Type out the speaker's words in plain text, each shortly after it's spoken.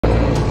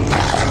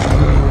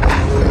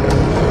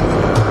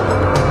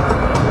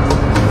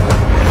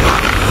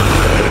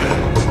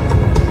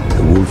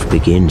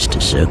begins to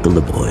circle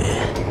the boy.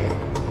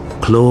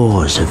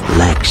 Claws of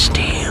black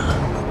steel,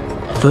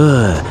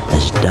 fur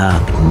as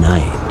dark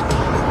night,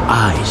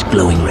 eyes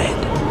glowing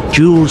red,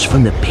 jewels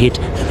from the pit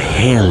of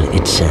hell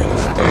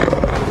itself.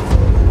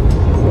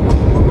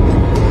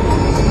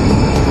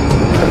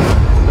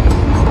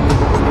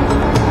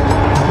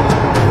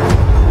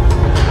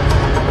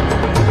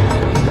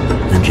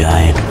 The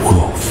giant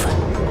wolf,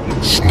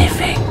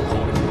 sniffing,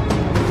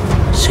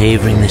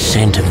 savoring the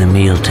scent of the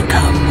meal to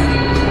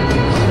come.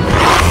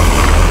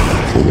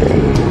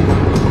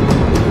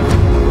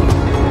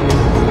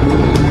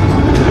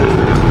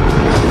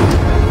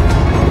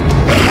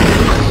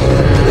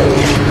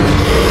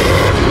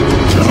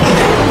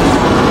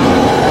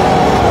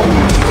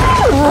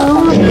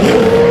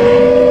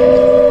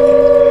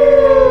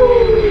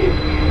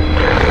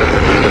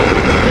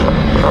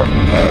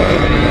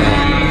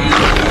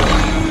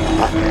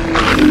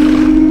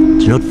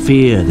 It's not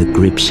fear that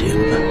grips him,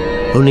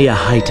 only a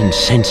heightened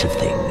sense of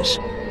things.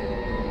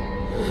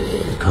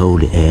 The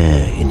cold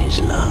air in his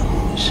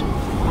lungs.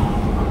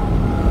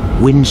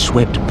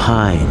 Wind-swept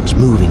pines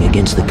moving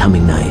against the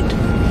coming night.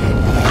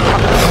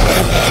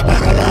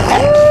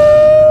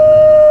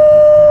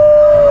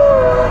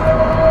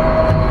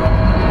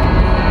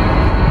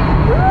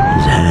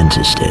 His hands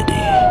are steady.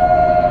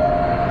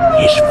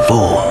 His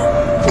form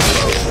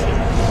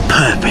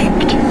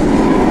perfect.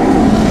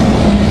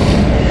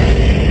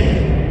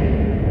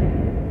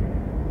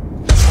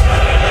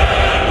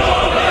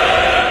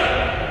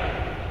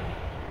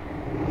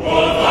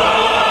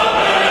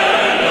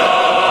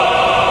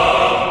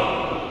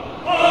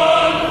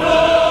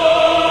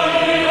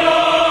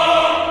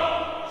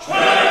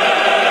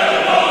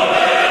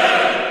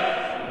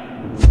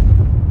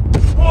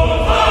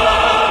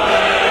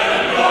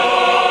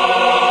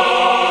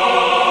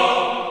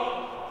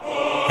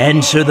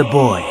 And so the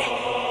boy,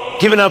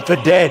 given up for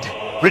dead,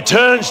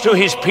 returns to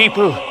his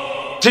people,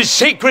 to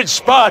sacred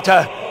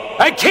Sparta,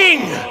 a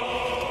king!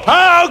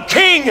 Our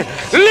King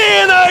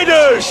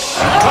Leonidas!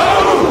 Ho,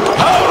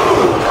 ho,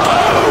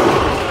 ho!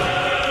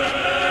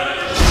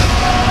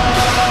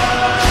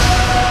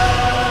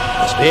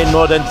 It's been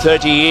more than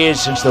 30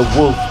 years since the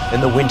wolf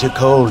and the winter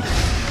cold.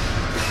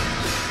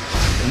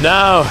 And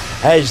now,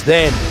 as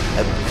then,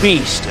 a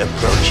beast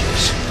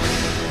approaches,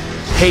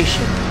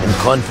 patient and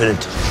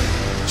confident,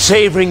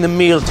 savoring the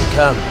meal to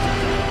come.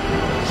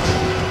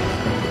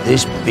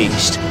 This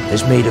beast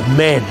is made of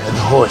men and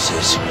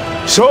horses,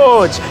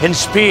 swords and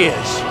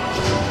spears.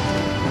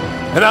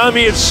 An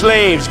army of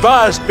slaves,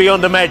 vast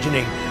beyond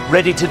imagining,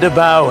 ready to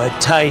devour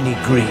tiny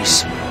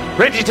Greece,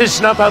 ready to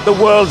snuff out the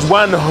world's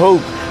one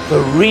hope for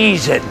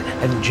reason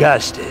and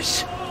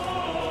justice.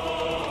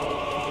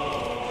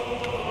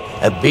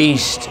 A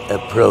beast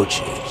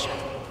approaches.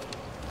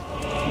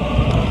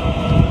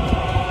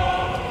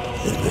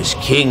 It was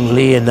King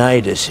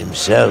Leonidas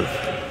himself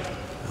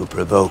who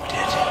provoked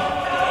it.